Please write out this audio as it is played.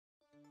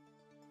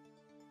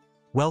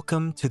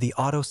Welcome to the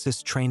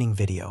AutoSys training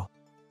video.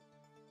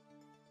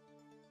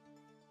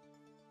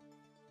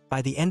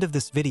 By the end of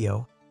this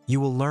video, you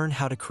will learn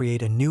how to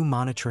create a new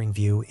monitoring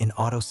view in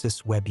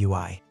AutoSys Web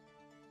UI.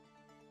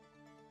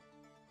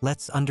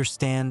 Let's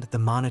understand the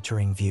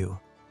monitoring view.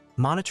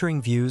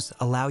 Monitoring views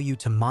allow you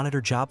to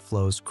monitor job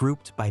flows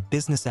grouped by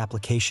business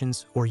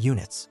applications or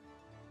units.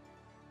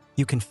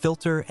 You can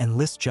filter and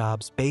list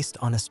jobs based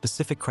on a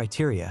specific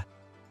criteria,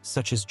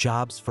 such as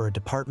jobs for a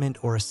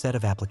department or a set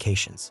of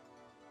applications.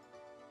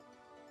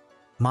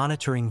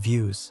 Monitoring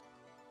views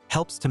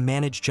helps to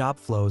manage job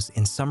flows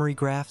in summary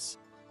graphs,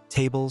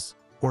 tables,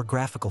 or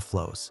graphical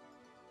flows.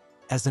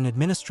 As an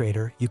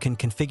administrator, you can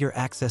configure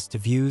access to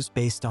views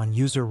based on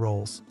user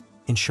roles,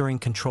 ensuring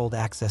controlled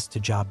access to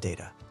job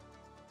data.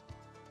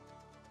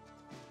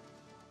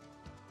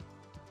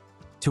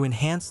 To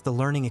enhance the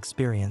learning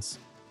experience,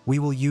 we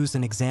will use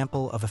an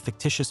example of a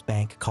fictitious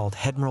bank called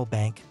Hedmeril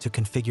Bank to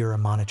configure a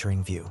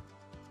monitoring view.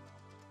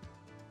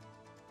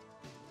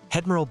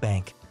 Hedmeril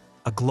Bank,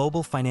 a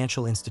global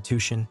financial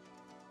institution,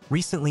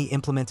 recently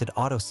implemented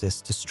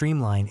AutoSys to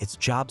streamline its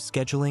job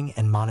scheduling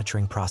and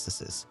monitoring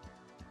processes.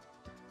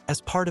 As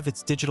part of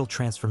its digital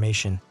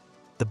transformation,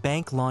 the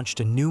bank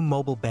launched a new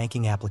mobile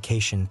banking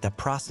application that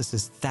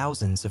processes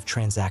thousands of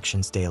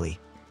transactions daily.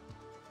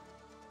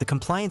 The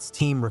compliance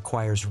team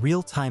requires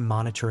real-time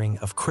monitoring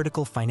of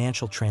critical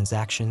financial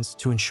transactions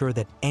to ensure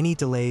that any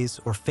delays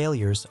or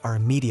failures are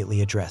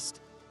immediately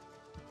addressed.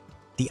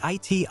 The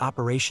IT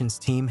operations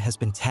team has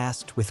been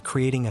tasked with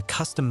creating a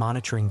custom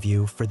monitoring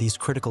view for these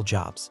critical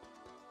jobs.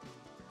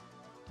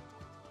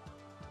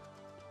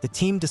 The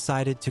team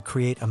decided to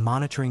create a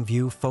monitoring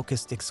view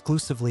focused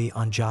exclusively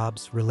on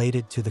jobs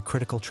related to the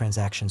critical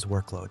transactions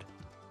workload.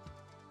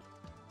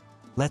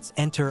 Let's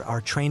enter our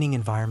training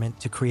environment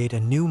to create a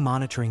new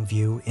monitoring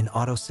view in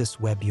AutoSys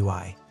Web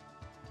UI.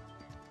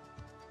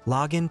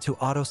 Log in to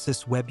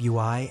AutoSys Web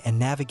UI and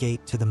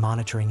navigate to the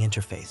monitoring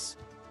interface.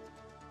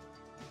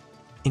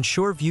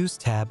 Ensure Views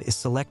tab is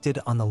selected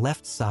on the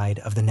left side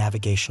of the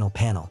navigational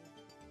panel.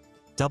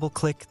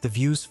 Double-click the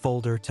Views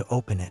folder to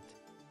open it.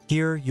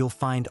 Here, you'll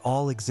find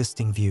all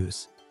existing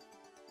views.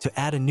 To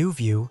add a new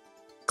view,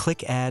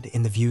 click Add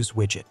in the Views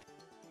widget.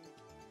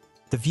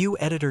 The View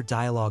Editor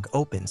dialog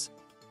opens.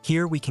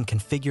 Here we can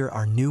configure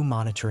our new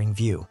monitoring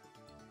view.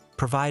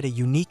 Provide a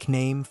unique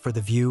name for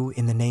the view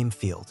in the name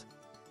field.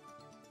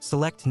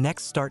 Select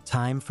Next Start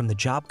Time from the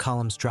Job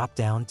Columns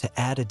drop-down to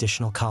add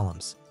additional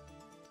columns.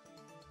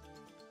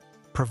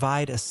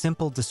 Provide a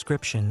simple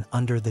description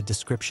under the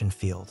Description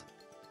field.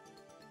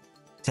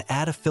 To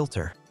add a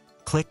filter,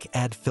 click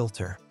Add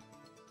Filter.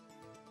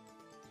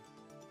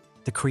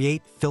 The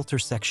Create Filter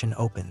section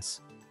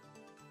opens.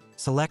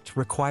 Select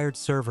Required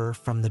Server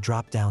from the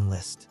drop-down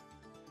list.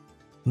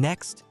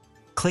 Next,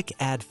 click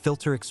Add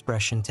Filter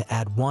Expression to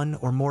add one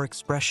or more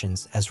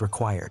expressions as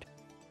required.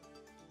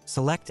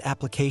 Select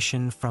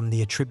Application from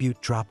the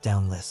Attribute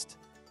drop-down list.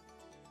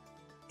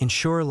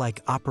 Ensure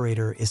Like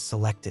Operator is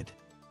selected.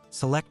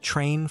 Select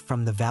Train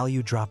from the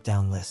Value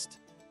drop-down list.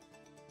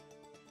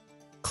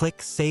 Click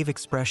Save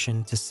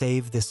Expression to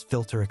save this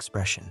filter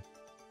expression.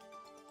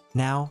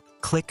 Now,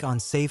 click on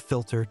Save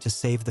Filter to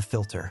save the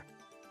filter.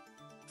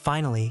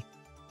 Finally,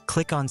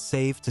 click on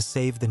Save to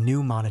save the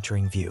new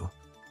monitoring view.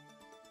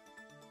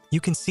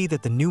 You can see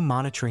that the new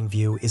monitoring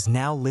view is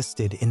now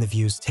listed in the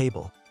Views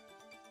table.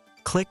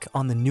 Click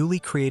on the newly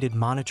created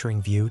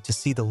monitoring view to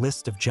see the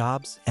list of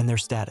jobs and their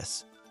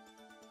status.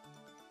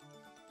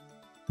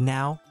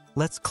 Now,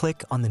 let's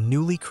click on the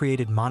newly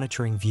created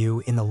monitoring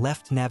view in the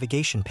left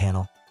navigation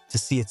panel to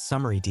see its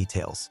summary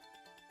details.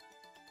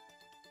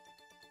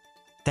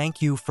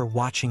 Thank you for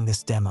watching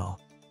this demo.